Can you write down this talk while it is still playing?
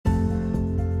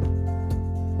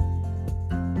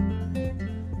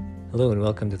Hello and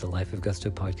welcome to the Life of Gusto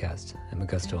podcast. I'm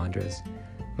Augusto Andres.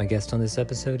 My guest on this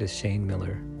episode is Shane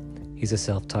Miller. He's a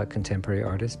self-taught contemporary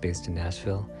artist based in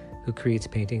Nashville who creates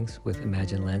paintings with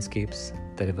imagined landscapes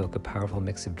that evoke a powerful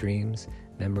mix of dreams,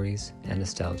 memories, and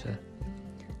nostalgia.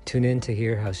 Tune in to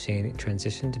hear how Shane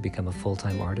transitioned to become a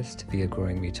full-time artist via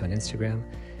growing reach on Instagram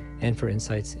and for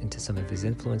insights into some of his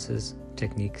influences,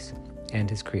 techniques,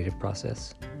 and his creative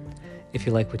process. If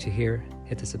you like what you hear,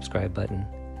 hit the subscribe button.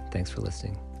 Thanks for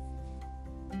listening.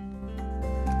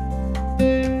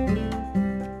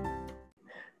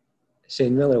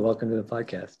 Shane Miller, welcome to the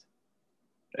podcast.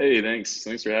 Hey, thanks.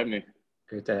 Thanks for having me.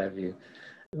 Great to have you.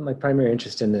 My primary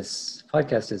interest in this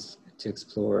podcast is to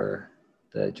explore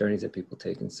the journeys that people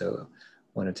take. And so I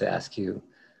wanted to ask you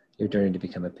your journey to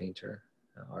become a painter,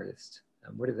 artist.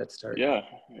 Where did that start? Yeah,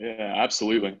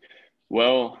 absolutely.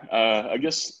 Well, I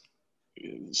guess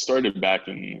it started back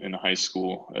in high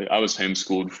school. I was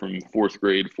homeschooled from fourth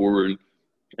grade forward.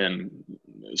 And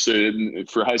so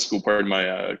for high school, part of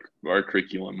my art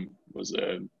curriculum was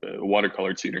a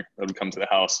watercolor tutor that would come to the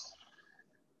house.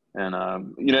 And,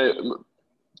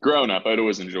 growing up, I'd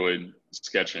always enjoyed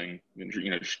sketching and,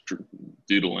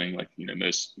 doodling like,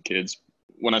 most kids.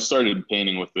 When I started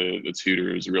painting with the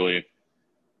tutor, it was really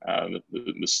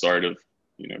the start of,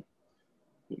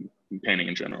 painting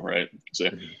in general, right? So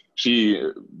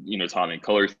she, taught me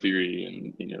color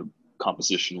theory and,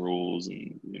 composition rules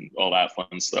and all that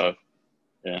fun stuff.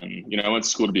 And, I went to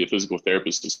school to be a physical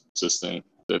therapist assistant.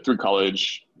 So through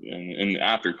college and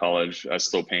after college, I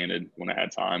still painted when I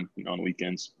had time, on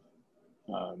weekends.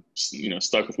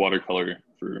 Stuck with watercolor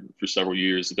for several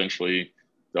years, eventually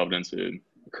delved into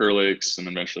acrylics and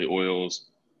eventually oils.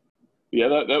 Yeah,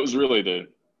 that was really the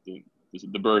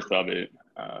birth of it.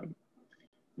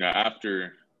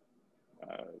 After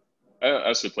I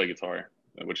also play guitar,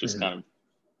 which is kind of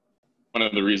one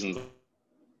of the reasons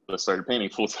I started painting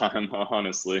full-time,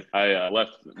 honestly. I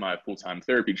left my full-time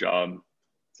therapy job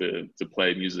to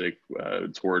play music,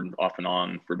 toured off and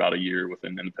on for about a year with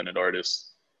an independent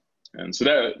artist. And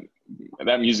so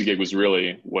that music gig was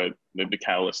really what the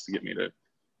catalyst to get me to,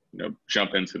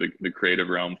 jump into the creative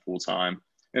realm full-time.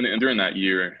 And during that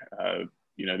year,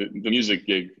 the music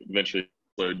gig eventually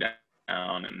slowed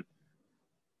down, and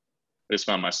I just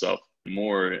found myself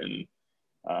more in,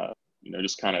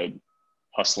 just kind of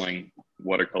hustling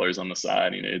watercolors on the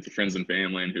side, to friends and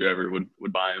family and whoever would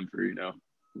buy them for,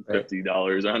 $50,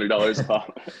 $100 a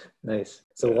pop. Nice.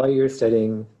 So while you were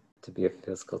studying to be a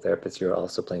physical therapist, you were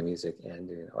also playing music and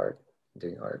doing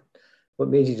art. What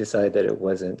made you decide that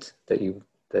that the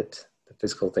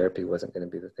physical therapy wasn't going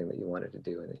to be the thing that you wanted to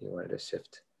do and that you wanted to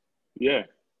shift? Yeah.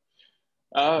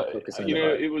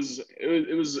 It was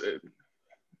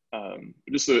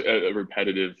just a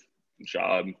repetitive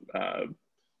job.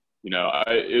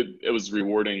 It was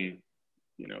rewarding,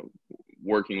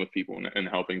 working with people and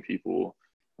helping people.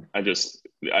 I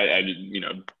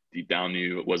deep down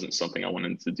knew it wasn't something I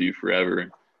wanted to do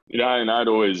forever. And I'd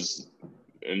always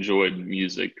enjoyed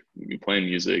music, playing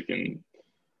music. And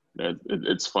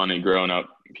it's funny, growing up,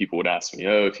 people would ask me,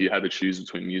 if you had to choose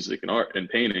between music and art and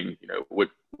painting, what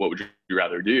would you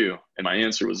rather do? And my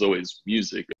answer was always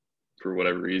music. For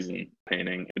whatever reason,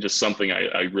 painting, just something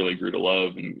I really grew to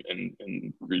love and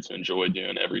grew to enjoy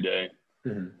doing every day.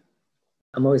 Mm-hmm.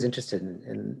 I'm always interested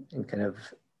in kind of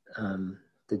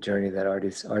the journey that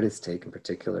artists take in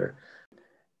particular.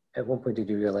 At one point, did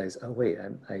you realize, oh wait,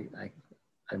 I'm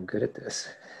good at this,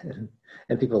 and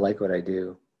people like what I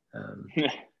do?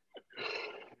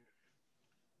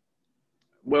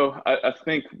 Well, I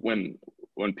think when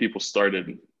people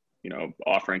started,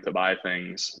 offering to buy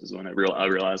things is when I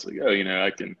realized like,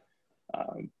 I can,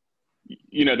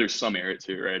 there's some merit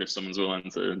to it, right? If someone's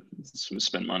willing to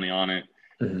spend money on it.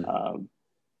 Mm-hmm.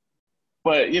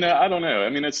 But, I don't know. I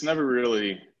mean, it's never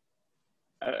really,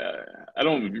 I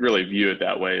don't really view it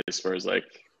that way as far as like,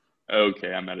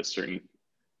 okay, I'm at a certain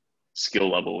skill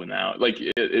level now. Like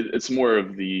it's more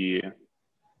of the,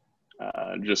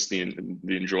 just the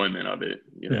enjoyment of it,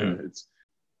 mm-hmm.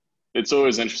 It's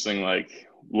always interesting, like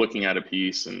looking at a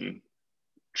piece and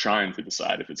trying to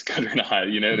decide if it's good or not,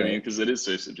 you know what I mean? Because it is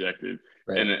so subjective.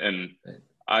 Right. And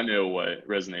I know what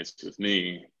resonates with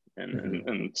me,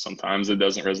 and sometimes it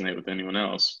doesn't resonate with anyone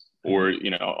else. Or,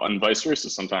 and vice versa.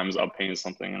 Sometimes I'll paint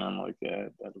something and I'm like, I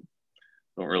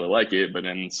don't really like it, but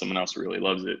then someone else really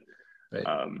loves it. Right.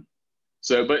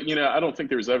 But I don't think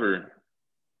there's ever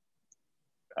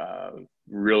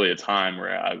really a time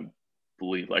where I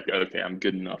believe like, okay, I'm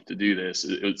good enough to do this.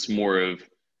 It's more of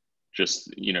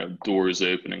just, doors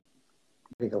opening.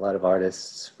 I think a lot of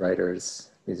artists,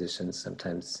 writers, musicians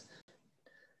sometimes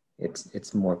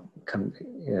it's more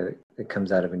it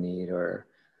comes out of a need or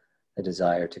a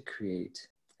desire to create,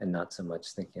 and not so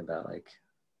much thinking about like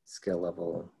skill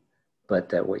level, but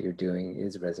that what you're doing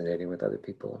is resonating with other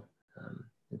people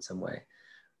in some way.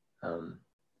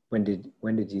 When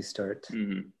did you start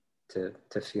to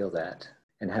feel that,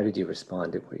 and how did you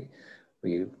respond? Were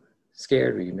you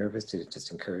scared? Were you nervous? Did it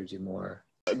just encourage you more?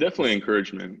 Definitely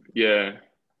encouragement. Yeah.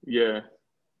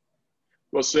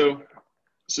 Well, so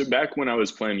back when I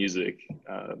was playing music,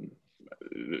 I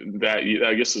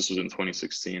guess this was in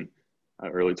 2016,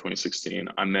 early 2016.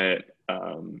 I met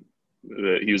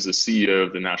he was the CEO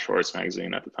of the National Arts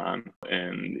Magazine at the time,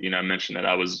 and I mentioned that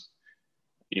I was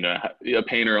a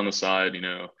painter on the side,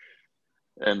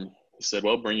 and he said,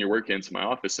 well, bring your work into my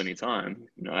office anytime.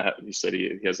 He said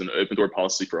he has an open door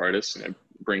policy for artists, and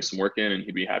bring some work in and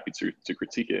he'd be happy to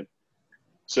critique it.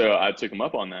 So I took him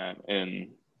up on that, and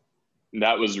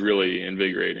that was really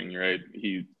invigorating, right?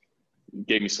 He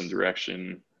gave me some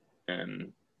direction,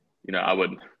 and I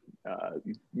would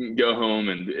go home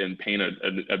and paint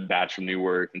a batch of new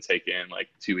work and take in like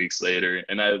 2 weeks later.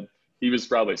 And he was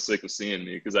probably sick of seeing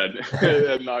me because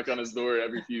I'd knock on his door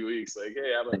every few weeks, like,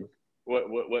 hey,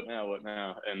 what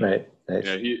now? And right. Nice.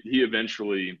 He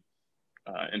eventually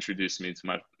introduced me to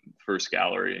my first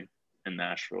gallery in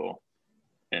Nashville,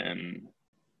 and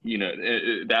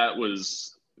that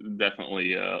was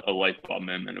definitely a light bulb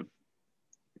moment of,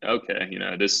 okay,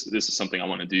 this is something I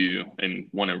want to do and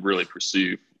want to really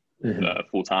pursue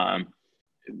full time.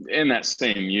 In that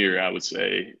same year, I would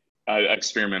say I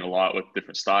experimented a lot with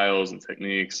different styles and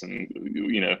techniques, and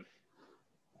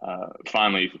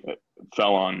finally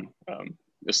fell on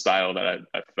a style that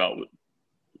I felt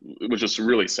was just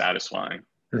really satisfying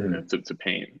to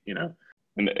paint.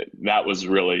 And that was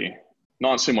really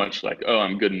not so much like, oh,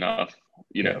 I'm good enough,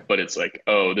 but it's like,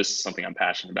 oh, this is something I'm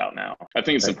passionate about now. I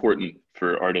think it's important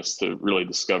for artists to really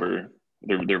discover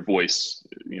their voice,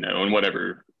 in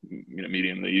whatever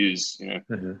medium they use.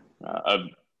 I've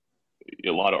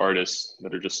a lot of artists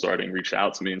that are just starting reach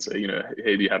out to me and say,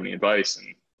 hey, do you have any advice?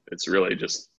 And it's really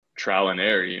just trial and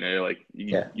error.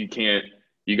 You can't,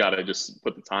 you got to just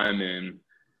put the time in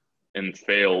and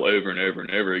fail over and over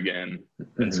and over again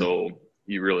until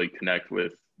you really connect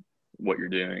with what you're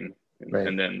doing.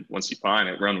 And then once you find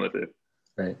it, run with it.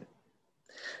 Right.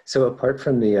 So apart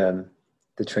from the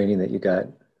training that you got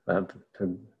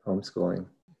from homeschooling,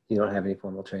 you don't have any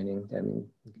formal training? I mean,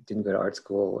 you didn't go to art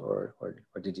school or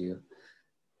did you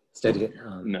study it?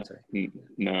 No.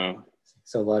 No.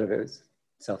 So a lot of it was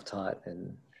self-taught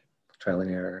and trial and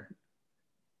error.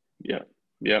 Yeah.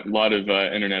 A lot of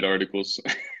internet articles,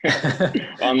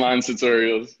 online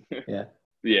tutorials. Yeah.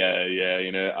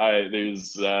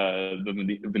 There's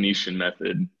the Venetian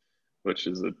method, which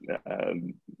is a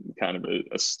kind of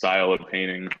a style of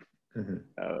painting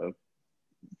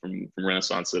from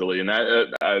Renaissance Italy, and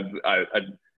I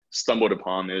stumbled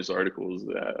upon those articles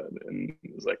and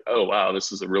was like, oh wow,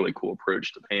 this is a really cool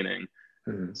approach to painting.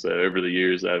 So over the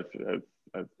years, I've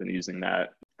been using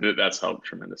that. That's helped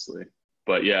tremendously.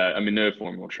 But yeah, I mean, no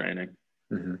formal training.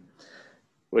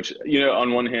 Which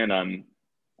on one hand,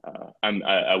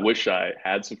 I wish I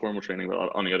had some formal training,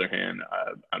 but on the other hand,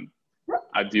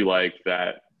 I do like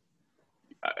that.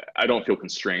 I don't feel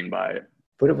constrained by it.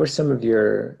 What were some of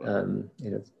your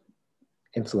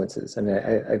influences? I mean,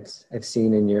 I've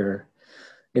seen in your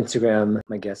Instagram,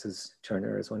 my guess is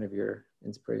Turner is one of your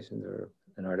inspirations or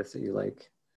an artist that you like.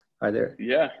 Are there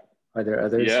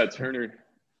others? Yeah, Turner.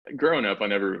 Growing up, I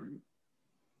never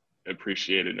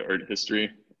appreciated art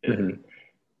history. And,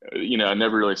 I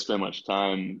never really spent much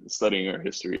time studying art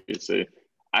history. So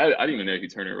I didn't even know who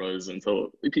Turner was until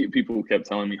people kept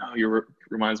telling me, oh, your work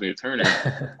reminds me of Turner.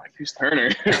 I'm like, who's Turner?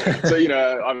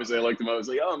 So, obviously I looked him up. I was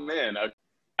like, oh man, I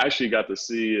actually got to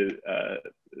see a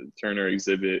Turner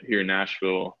exhibit here in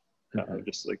Nashville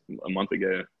just like a month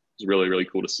ago. It was really, really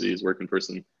cool to see his work in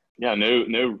person. Yeah,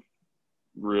 no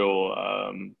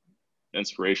real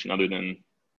inspiration other than,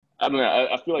 I don't know,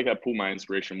 I feel like I pull my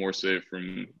inspiration more so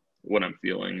from what I'm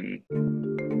feeling.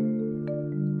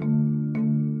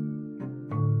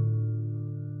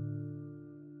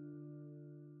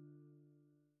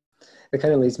 It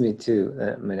kind of leads me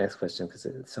to my next question, because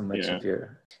so much of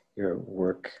your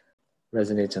work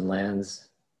resonates and lands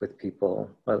with people.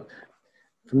 Well,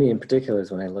 for me in particular,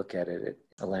 is when I look at it,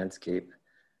 a landscape,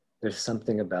 there's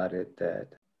something about it that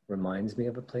reminds me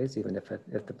of a place, even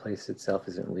if the place itself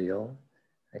isn't real.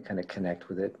 I kind of connect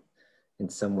with it in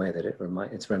some way that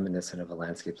it's reminiscent of a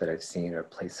landscape that I've seen or a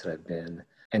place that I've been.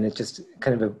 And it just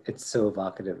it's so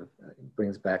evocative. It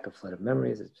brings back a flood of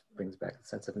memories. It brings back a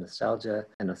sense of nostalgia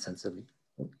and a sense of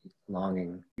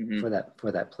longing for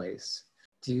that place.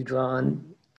 Do you draw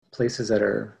on places that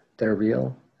are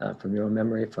real from your own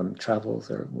memory, from travels,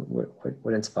 or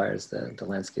what inspires the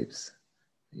landscapes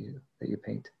that you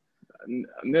paint?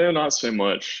 No, not so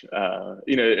much.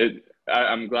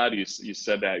 I'm glad you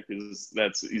said that, because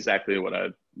that's exactly what I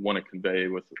want to convey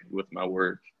with my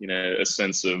work. A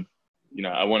sense of,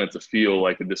 I want it to feel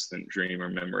like a distant dream or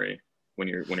memory when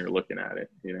you're looking at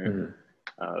it.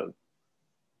 Mm-hmm.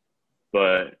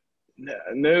 But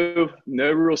no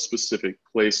real specific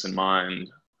place in mind.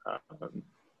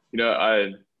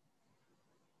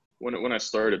 When I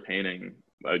started painting,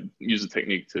 I use a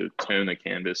technique to tone the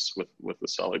canvas with a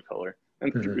solid color,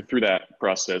 and through that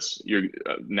process, you're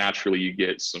naturally you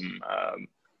get some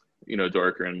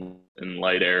darker and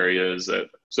light areas.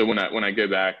 So when I go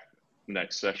back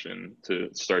next session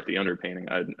to start the underpainting,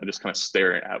 I just kind of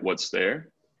stare at what's there,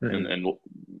 and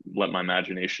let my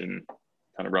imagination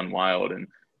kind of run wild, and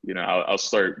I'll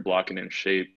start blocking in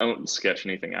shape. I don't sketch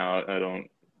anything out.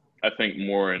 I think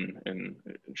more in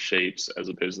shapes as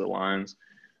opposed to lines.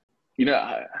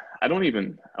 I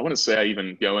wouldn't say I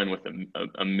even go in with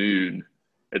a mood.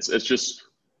 It's just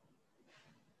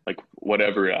like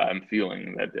whatever I'm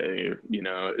feeling that day.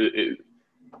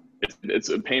 It's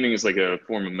a painting is like a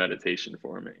form of meditation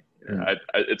for me. I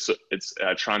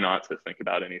try not to think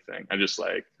about anything. I just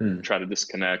try to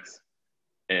disconnect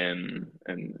and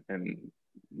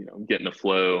get in the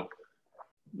flow.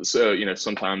 So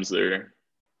sometimes they're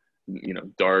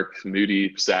dark,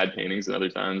 moody, sad paintings, and other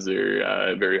times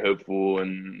they're very hopeful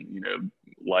and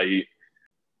light.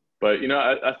 But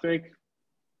I think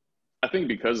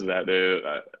because of that,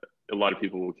 though, a lot of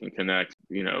people can connect,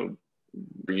 the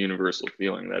universal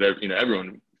feeling that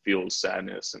everyone feels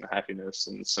sadness and happiness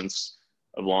and sense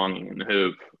of longing and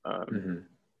hope.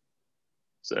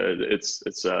 So it's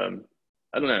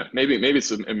I don't know, maybe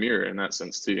it's a mirror in that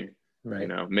sense too. Right.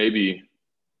 Maybe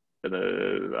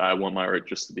I want my art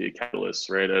just to be a catalyst,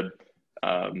 right?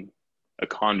 A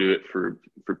conduit for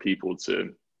people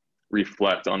to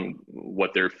reflect on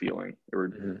what they're feeling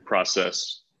or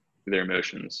process their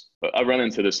emotions. But I run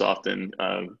into this often.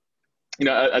 I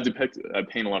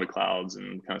paint a lot of clouds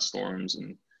and kind of storms,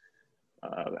 and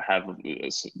have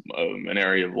an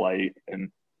area of light,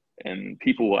 and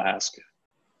people will ask,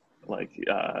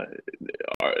 are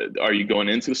you going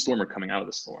into the storm or coming out of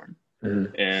the storm?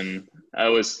 And I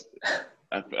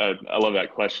love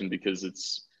that question, because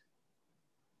it's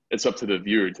up to the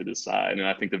viewer to decide, and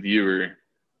I think the viewer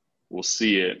will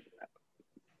see it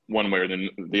one way or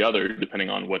the other, depending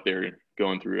on what they're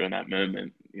going through in that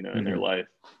moment, in their life.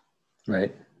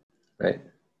 Right.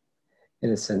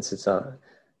 In a sense, it's you're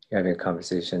having a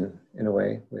conversation in a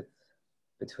way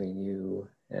between you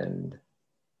and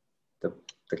the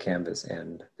canvas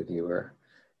and the viewer,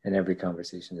 and every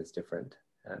conversation is different.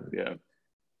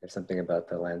 There's something about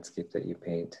the landscape that you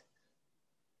paint,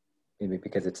 maybe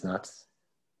because it's not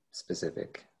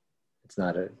specific, it's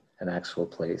not an actual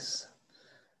place.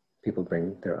 People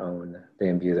bring they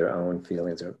imbue their own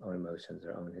feelings, their own emotions,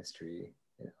 their own history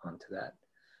onto that.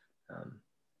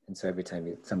 And so every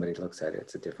time somebody looks at it,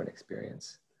 it's a different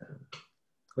experience,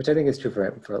 which I think is true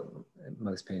for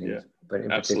most paintings, but in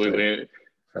particular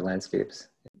for landscapes.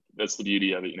 That's the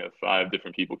beauty of it. 5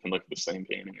 different people can look at the same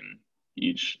painting and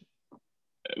each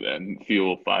and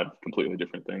feel 5 completely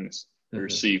different things, or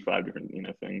see 5 different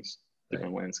things,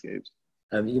 different landscapes.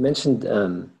 You mentioned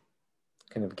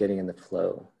kind of getting in the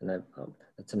flow, and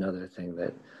that's another thing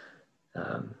that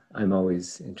I'm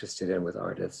always interested in with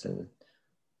artists and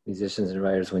musicians and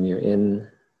writers. When you're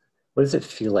what does it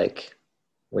feel like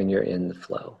when you're in the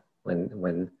flow,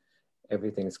 when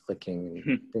everything's clicking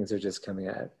and things are just coming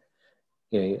out,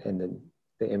 and then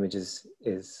the image is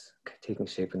taking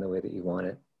shape in the way that you want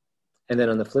it? And then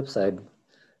on the flip side,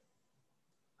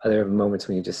 are there moments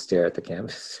when you just stare at the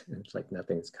canvas and it's like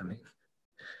nothing's coming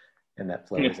and that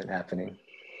flow isn't happening?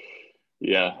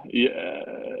 Yeah,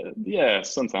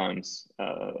 sometimes.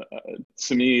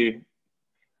 To me,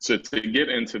 so to get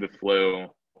into the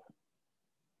flow,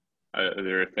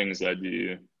 there are things I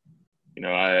do.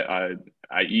 I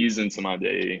ease into my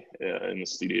day in the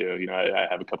studio. I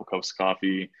have a couple cups of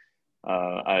coffee.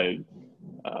 I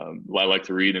like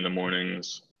to read in the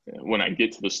mornings. When I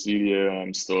get to the studio,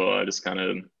 I just kind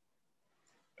of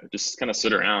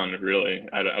sit around. Really,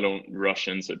 I don't rush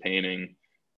into painting.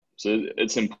 So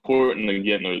it's important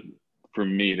to for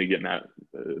me to get in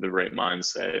the right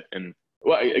mindset. And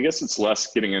well, I guess it's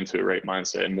less getting into a right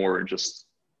mindset and more just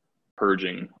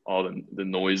purging all the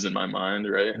noise in my mind,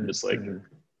 right? And just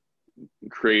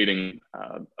creating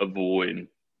a void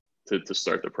to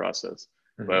start the process.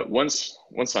 But once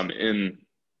I'm in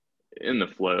the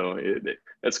flow,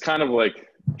 it's kind of like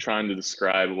trying to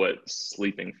describe what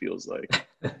sleeping feels like,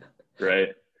 right?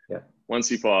 Yeah. Once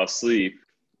you fall asleep,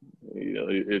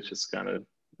 it's just kind of,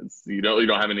 you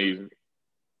don't have any,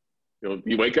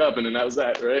 you wake up and then that was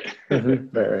that, right?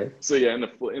 Mm-hmm. Right. So yeah, in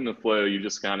the flow, you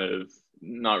just kind of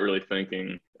not really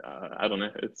thinking. I don't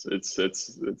know. It's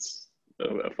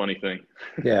a funny thing.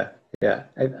 Yeah.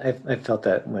 I've felt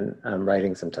that when I'm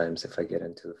writing sometimes, if I get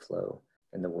into the flow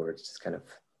and the words just kind of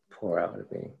pour out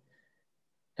of me.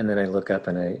 And then I look up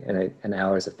and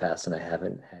hours have passed and I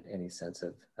haven't had any sense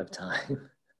of time.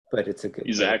 But it's a good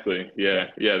Exactly. Yeah.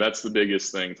 That's the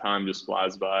biggest thing. Time just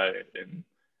flies by, and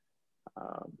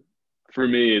for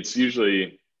me, it's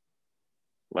usually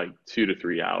like 2 to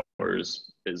 3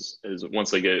 hours. Is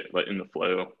once I get like in the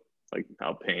flow, like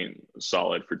I'll paint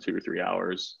solid for 2 or 3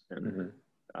 hours, and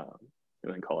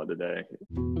then call it a day.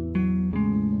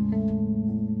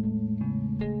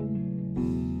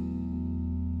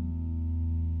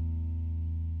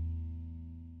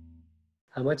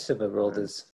 How much of a role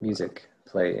does music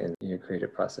play in your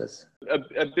creative process?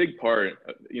 A big part.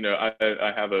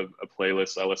 I have a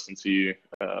playlist I listen to.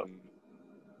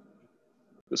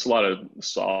 There's a lot of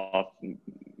soft,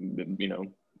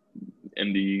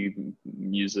 indie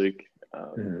music,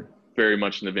 very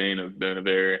much in the vein of Bon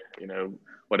Iver,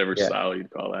 whatever style you'd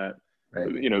call that.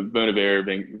 Right. Bon Iver,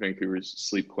 Vancouver's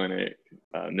Sleep Clinic,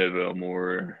 Novo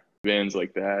More, bands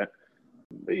like that.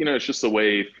 But, it's just a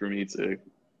way for me to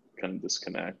kind of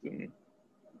disconnect and,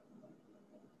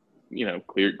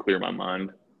 clear my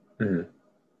mind. Mm-hmm.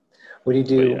 What do you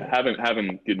do? But yeah,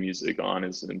 having good music on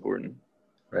is important.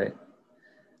 Right.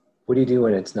 What do you do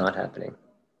when it's not happening?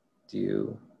 Do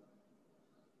you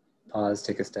pause,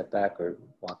 take a step back, or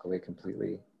walk away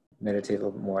completely? Meditate a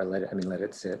little bit more. Let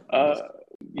it sit.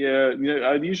 Yeah.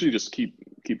 I usually just keep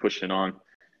pushing on,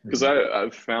 because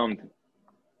I've found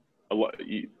a lot.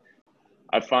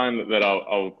 I find that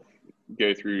I'll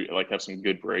go through, like, have some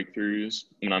good breakthroughs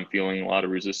when I'm feeling a lot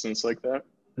of resistance like that.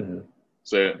 Mm-hmm.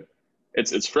 So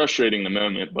it's frustrating the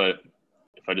moment, but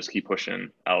if I just keep pushing,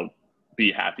 I'll be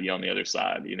happy on the other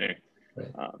side, Right.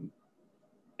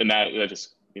 And that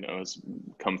just, has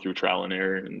come through trial and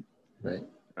error. And right.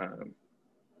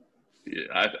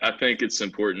 I think it's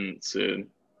important to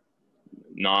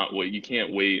you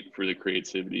can't wait for the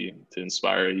creativity to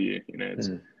inspire you.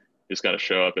 Just got to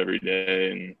show up every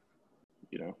day and,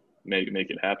 make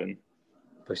it happen.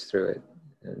 Push through it.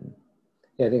 And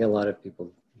yeah, I think a lot of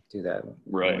people do that.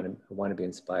 Right. I want to be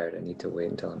inspired. I need to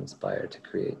wait until I'm inspired to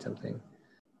create something.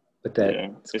 But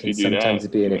that can sometimes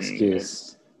be an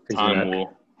excuse. Time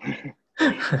will.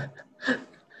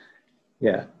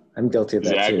 Yeah, I'm guilty of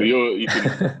that too.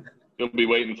 You'll be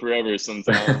waiting forever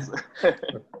sometimes.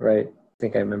 Right. I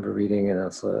think I remember reading, and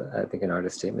also I think an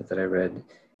artist statement that I read,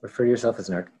 refer to yourself as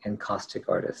an encaustic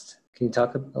artist. Can you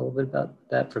talk a little bit about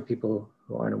that for people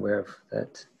who aren't aware of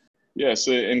that? Yeah,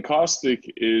 so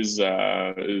encaustic is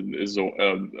a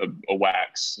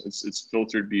wax. It's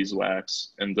filtered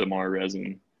beeswax and Damar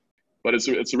resin, but it's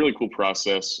a really cool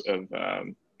process of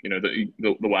the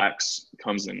wax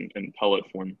comes in pellet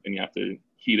form, and you have to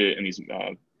heat it in these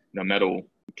metal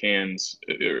cans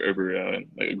over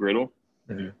like a griddle,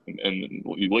 and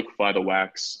you liquefy the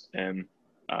wax. And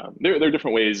there are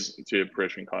different ways to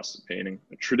approach encaustic painting.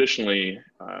 Traditionally,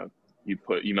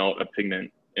 you melt a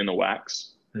pigment in the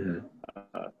wax.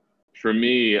 For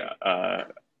me,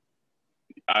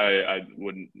 I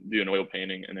would do an oil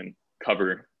painting and then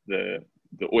cover the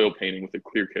oil painting with a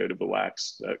clear coat of the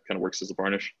wax that kind of works as a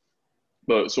varnish.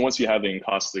 But so once you have the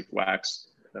encaustic wax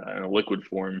in a liquid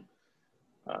form,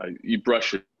 you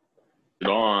brush it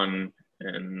on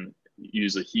and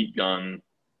use a heat gun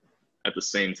at the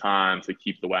same time to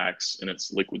keep the wax in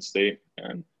its liquid state,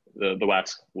 and the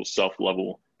wax will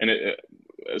self-level. And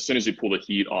as soon as you pull the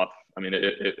heat off,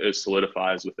 it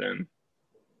solidifies within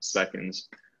seconds,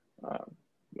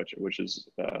 which is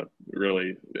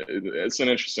really, it's an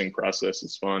interesting process.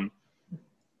 It's fun.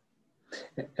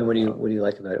 And what do you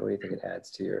like about it? What do you think it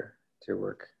adds to your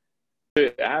work?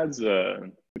 It adds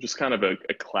just kind of a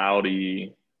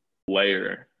cloudy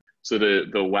layer. So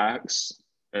the wax,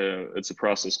 it's a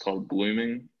process called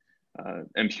blooming.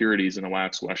 Impurities in the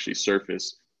wax will actually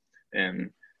surface,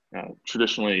 and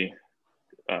traditionally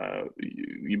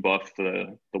you buff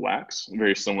the wax,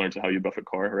 very similar to how you buff a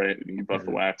car, right? You buff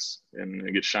the wax and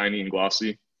it gets shiny and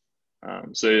glossy.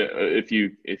 So if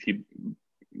you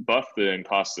buff the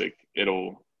encaustic,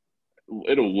 it'll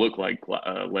look like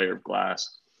a layer of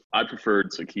glass. I prefer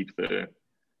to keep the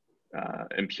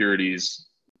impurities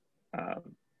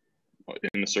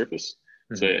in the surface.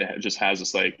 So it just has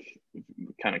this like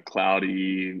kind of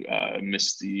cloudy,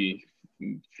 misty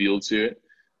feel to it.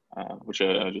 which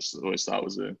I just always thought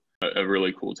was a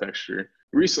really cool texture.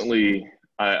 Recently,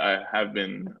 I have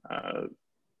been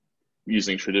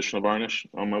using traditional varnish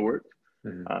on my work,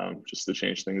 just to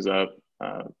change things up.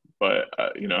 But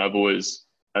I've always,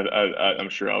 I'm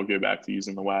sure I'll go back to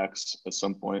using the wax at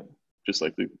some point, just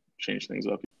like to change things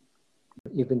up.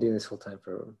 You've been doing this full time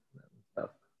for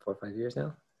about 4 or 5 years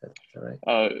now. Is that right?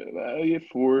 Yeah,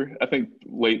 I think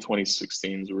late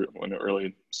 2016 is when it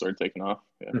really started taking off.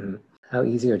 Yeah. Mm-hmm. How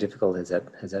easy or difficult has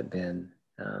that been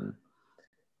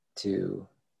to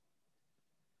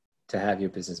have your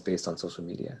business based on social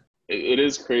media? It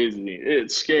is crazy.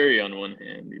 It's scary on one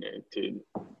hand, to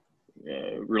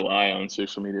rely on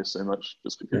social media so much,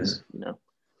 just because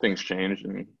things change,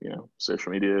 and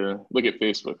social media. Look at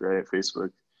Facebook, right?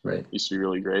 Facebook used to be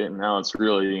really great, and now it's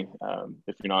really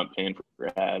if you're not paying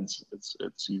for ads,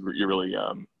 you're really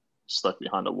stuck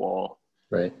behind a wall.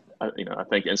 Right. I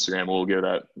think Instagram will go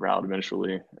that route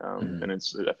eventually, and I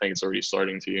think it's already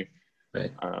starting to.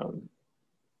 Right.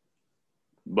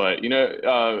 But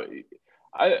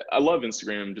I love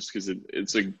Instagram just because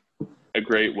it's a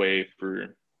great way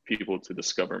for people to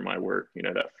discover my work.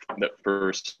 That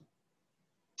first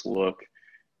look.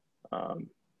 And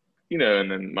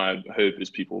then my hope is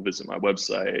people visit my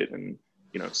website and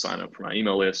sign up for my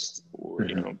email list, or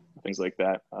things like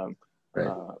that. Right.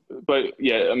 But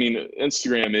yeah, I mean,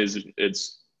 Instagram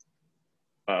it's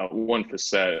one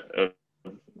facet of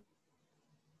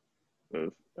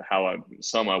how I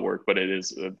sell my work, but it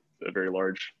is a very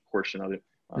large portion of it.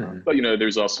 But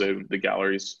there's also the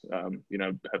galleries. I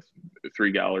have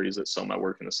 3 galleries that sell my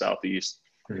work in the Southeast.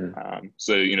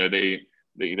 So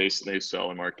they sell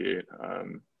and market.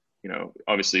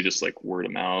 Obviously just like word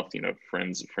of mouth.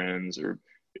 Friends of friends, or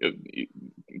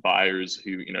buyers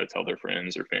who tell their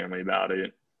friends or family about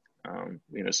it.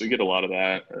 So you get a lot of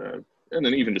that, and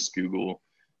then even just Google.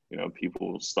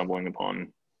 People stumbling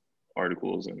upon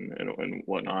articles and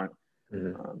whatnot.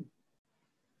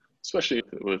 Especially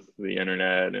with the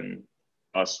internet and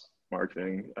us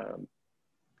marketing,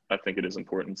 I think it is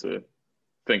important to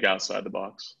think outside the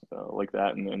box like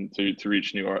that, and then to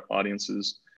reach new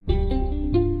audiences.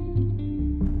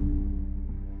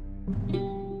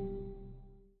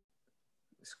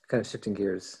 Kind of shifting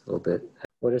gears a little bit.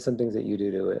 What are some things that you do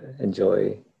to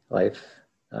enjoy life,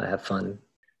 have fun?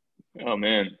 Oh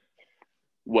man,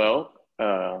 well,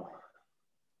 I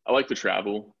like to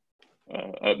travel.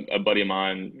 A buddy of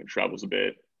mine travels a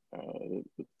bit, a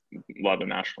lot of the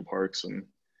national parks, and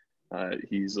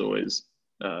he's always,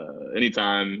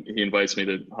 anytime he invites me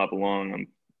to hop along,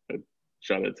 I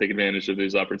try to take advantage of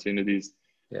those opportunities.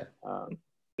 Yeah.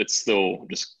 It's still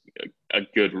just a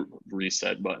good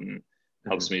reset button.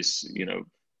 Helps me,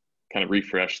 kind of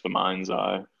refresh the mind's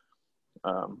eye.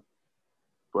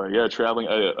 But yeah, traveling,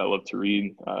 I love to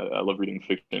read. I love reading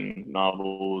fiction,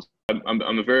 novels. I'm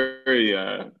a very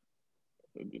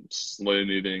slow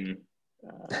moving,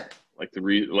 like to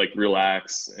read, like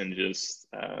relax, and just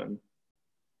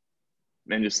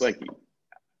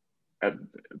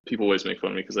people always make fun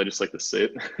of me because I just like to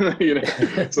sit.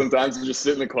 Sometimes I just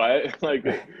sit in the quiet.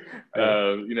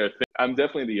 I'm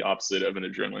definitely the opposite of an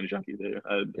adrenaline junkie though.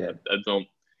 I don't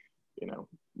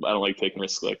like taking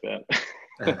risks like that.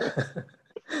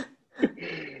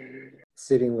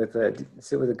 Sit with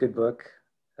a good book,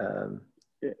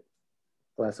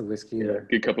 glass of whiskey, or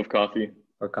good cup of coffee.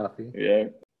 Or coffee. Yeah,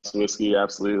 whiskey,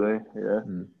 absolutely. Yeah,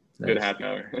 nice. Good happy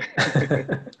hour.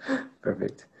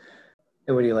 Perfect.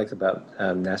 And what do you like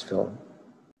about Nashville?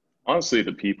 Honestly,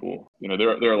 the people. There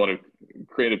are a lot of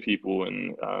creative people,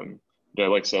 and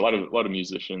like I said, a lot of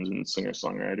musicians and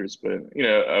singer-songwriters. But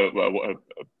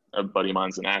a buddy of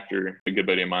mine's an actor. A good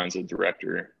buddy of mine's a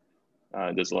director.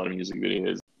 Does a lot of music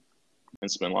videos, and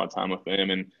spend a lot of time with him.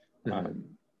 And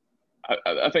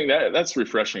I think that's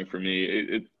refreshing for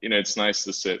me. It's nice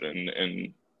to sit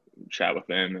and chat with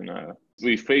them, and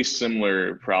we face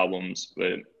similar problems,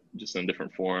 but just in a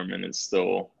different form. And it's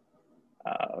still,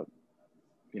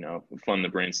 fun to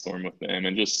brainstorm with them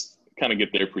and just kind of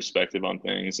get their perspective on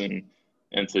things and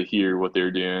to hear what they're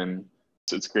doing.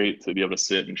 So it's great to be able to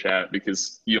sit and chat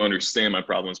because you understand my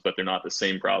problems, but they're not the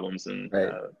same problems. And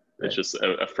it's just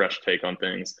a fresh take on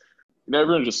things.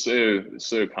 Everyone's just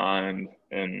so kind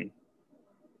and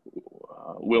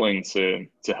willing to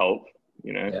help.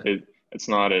 It's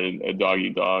not a dog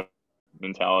eat dog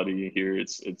mentality here.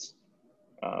 It's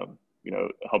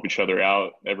help each other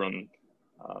out. Everyone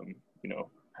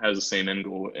has the same end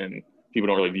goal, and people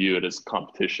don't really view it as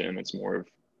competition. It's more of,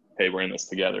 hey, we're in this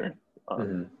together.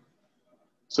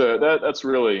 So that's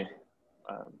really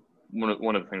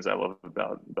one of the things I love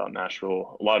about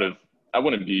Nashville. I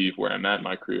wouldn't be where I'm at in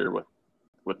my career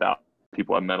without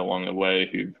people I've met along the way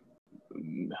who've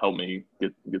helped me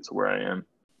get to where I am.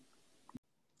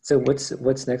 So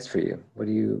what's next for you? What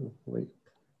do you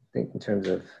think in terms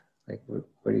of like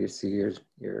where do you see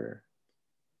your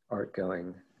art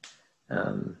going?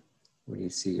 Where do you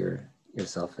see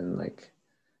yourself in, like,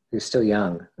 you're still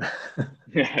young?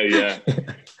 Yeah.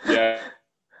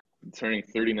 I'm turning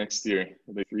 30 next year.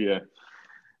 Yeah.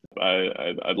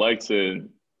 I'd like to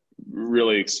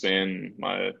really expand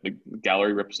my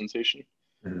gallery representation.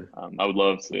 Mm-hmm. I would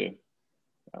love to.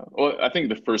 Well, I think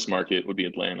the first market would be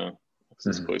Atlanta, because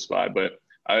it's close by. But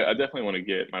I definitely want to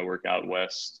get my work out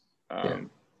west,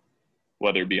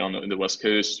 whether it be on the West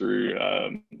Coast or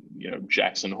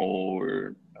Jackson Hole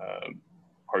or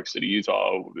Park City,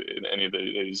 Utah, any of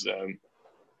those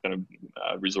kind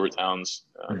of resort towns.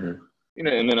 And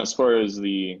then as far as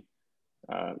the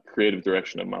creative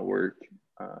direction of my work,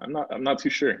 I'm not too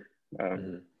sure.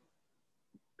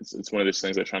 It's one of those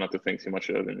things I try not to think too much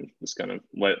of, and just kind of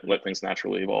let things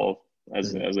naturally evolve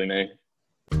as they may.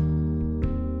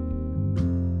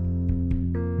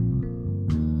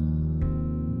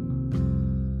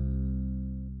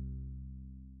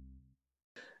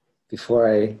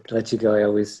 Before I let you go, I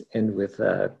always end with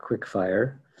a quick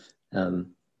fire. I'll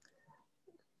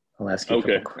ask you.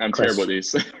 Okay, I'm terrible at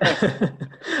these.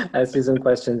 Ask you some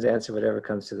questions, answer whatever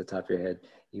comes to the top of your head.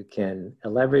 You can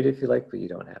elaborate if you like, but you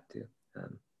don't have to.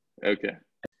 Okay.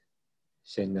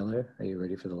 Shane Miller, are you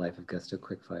ready for the Life of Gusto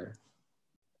quickfire?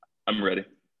 I'm ready.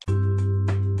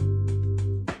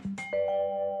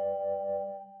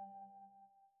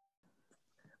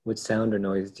 What sound or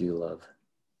noise do you love?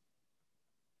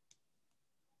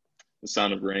 The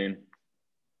sound of rain.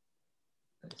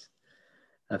 Nice.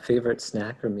 A favorite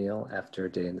snack or meal after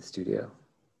a day in the studio?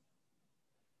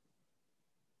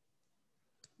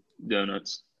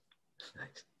 Donuts.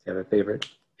 Nice. Do you have a favorite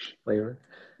flavor?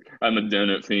 I'm a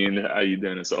donut fiend. I eat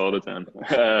donuts all the time.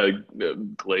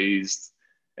 Glazed,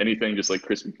 anything just like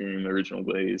Krispy Kreme, original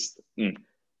glazed.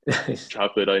 Nice.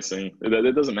 Chocolate icing.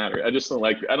 It doesn't matter. I just don't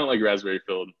like raspberry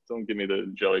filled. Don't give me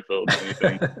the jelly filled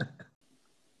anything.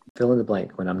 Fill in the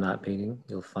blank. When I'm not painting,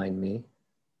 you'll find me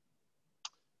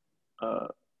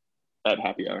at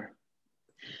happy hour.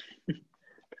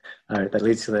 All right, that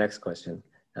leads to the next question.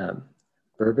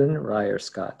 Bourbon, rye, or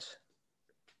Scotch?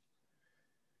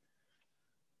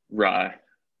 Rye.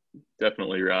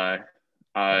 Definitely rye.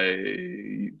 I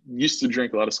used to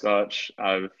drink a lot of Scotch.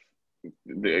 I've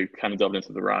kind of delved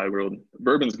into the rye world.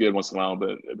 Bourbon's good once in a while,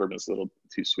 but bourbon's a little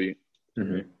too sweet.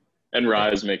 And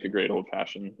ryes make a great old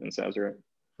fashioned in Sazerac.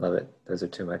 Love it. Those are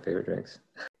two of my favorite drinks.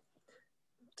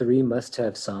 3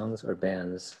 must-have songs or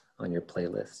bands on your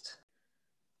playlist.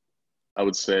 I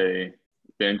would say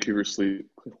Vancouver Sleep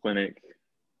Clinic,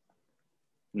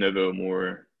 Novo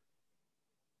More,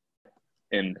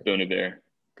 and Bon Iver.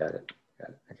 Got it.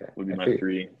 Okay. Would be my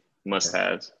 3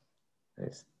 must-haves.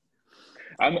 Nice.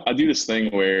 I do this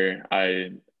thing where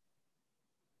I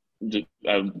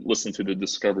listen to the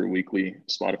Discover Weekly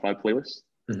Spotify playlist,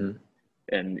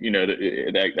 and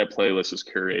that playlist is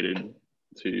curated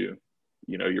to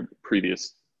your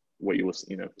previous what you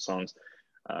listen songs.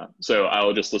 So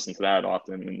I'll just listen to that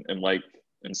often and like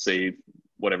and save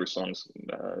whatever songs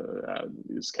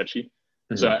is catchy.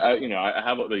 So I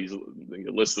have all these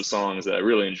list of songs that I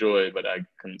really enjoy, but I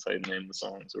couldn't tell you the name of the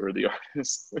songs or the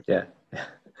artists. Yeah.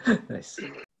 Nice.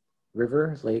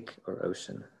 River, lake, or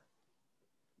ocean?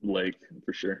 Lake,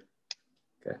 for sure.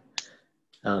 Okay.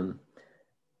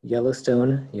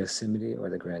 Yellowstone, Yosemite, or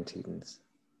the Grand Tetons?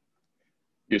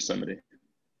 Yosemite.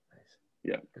 Nice.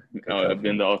 Yeah. I've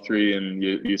been to all 3, and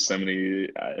Yosemite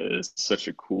is such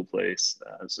a cool place.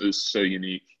 It's so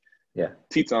unique. Yeah.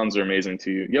 Tetons are amazing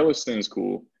too. Yellowstone's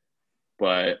cool,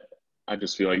 but I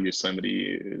just feel like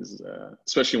Yosemite is,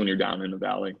 especially when you're down in the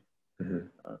valley.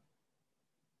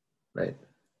 Right.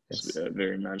 It's a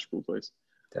very magical place.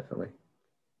 Definitely.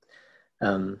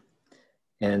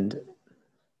 And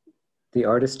the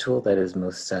artist tool that is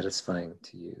most satisfying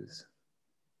to use?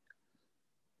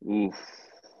 Oof.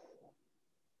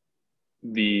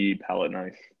 The palette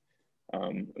knife.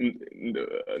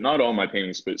 Not all my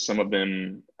paintings, but some of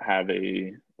them have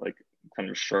a kind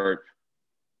of sharp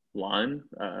line,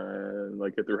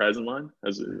 like at the horizon line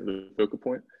as the focal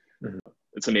point.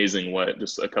 It's amazing what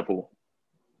just a couple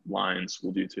lines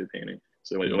will do to a painting.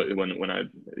 So when I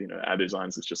add these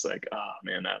lines, it's just like, oh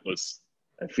man,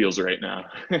 that feels right now.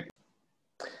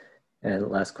 And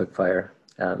last quick fire,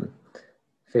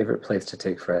 favorite place to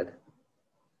take Fred?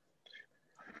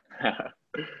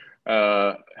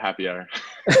 Happy hour.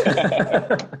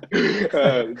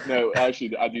 No,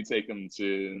 actually, I do take him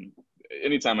to.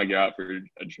 anytime I go out for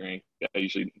a drink, I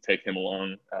usually take him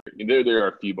along. There are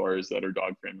a few bars that are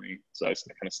dog friendly, so I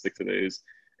kind of stick to those.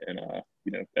 And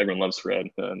everyone loves Fred.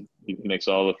 He makes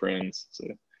all the friends. So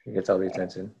he gets all the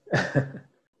attention.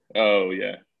 Oh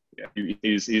yeah.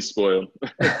 He's spoiled.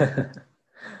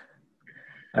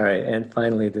 All right, and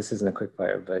finally, this isn't a quick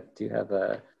fire, but do you have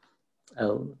a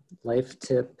life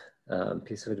tip,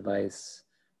 piece of advice?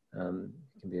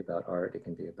 It can be about art. It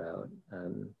can be about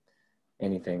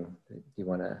anything that you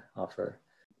want to offer.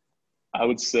 I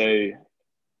would say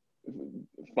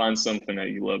find something that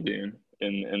you love doing,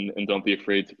 and don't be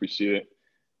afraid to pursue it.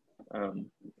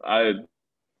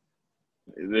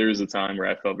 There was a time where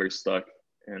I felt very stuck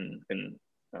and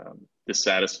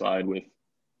dissatisfied with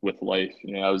life.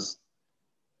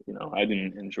 I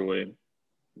didn't enjoy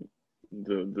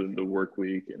the work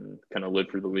week and kind of live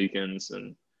for the weekends,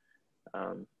 and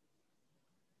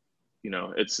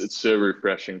it's so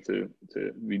refreshing to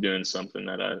be doing something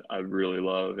that I really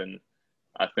love, and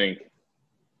I think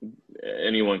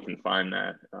anyone can find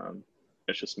that.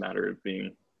 It's just a matter of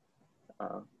being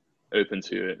open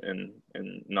to it and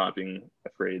not being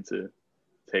afraid to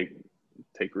take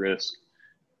risk.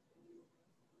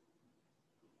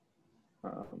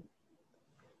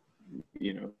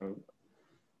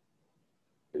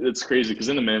 It's crazy because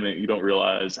in the moment you don't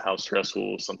realize how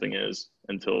stressful something is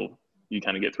until you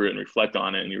kind of get through it and reflect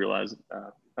on it, and you realize,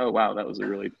 oh wow, that was a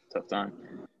really tough time.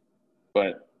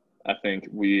 But I think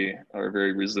we are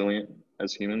very resilient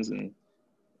as humans, and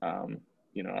I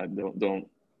don't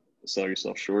sell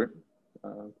yourself short,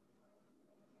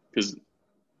 because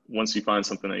once you find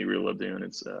something that you really love doing,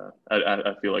 it's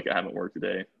I feel like I haven't worked a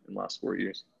day in the last 4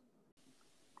 years.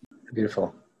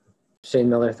 Beautiful. Shane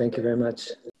Miller, thank you very much.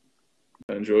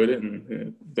 I enjoyed it,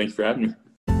 and thank you for having me.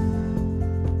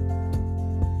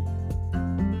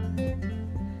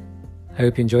 I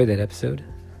hope you enjoyed that episode.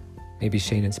 Maybe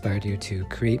Shane inspired you to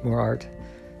create more art,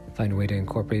 find a way to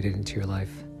incorporate it into your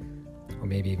life, or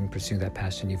maybe even pursue that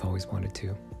passion you've always wanted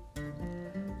to.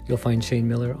 You'll find Shane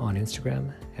Miller on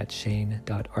Instagram at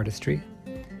shane.artistry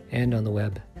and on the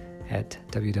web at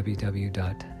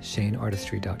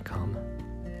www.shaneartistry.com.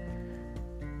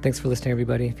 Thanks for listening,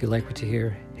 everybody. If you like what you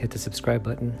hear, hit the subscribe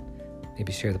button.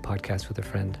 Maybe share the podcast with a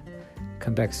friend.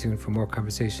 Come back soon for more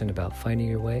conversation about finding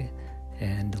your way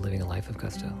and living a life of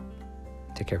gusto.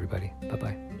 Take care, everybody.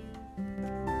 Bye-bye.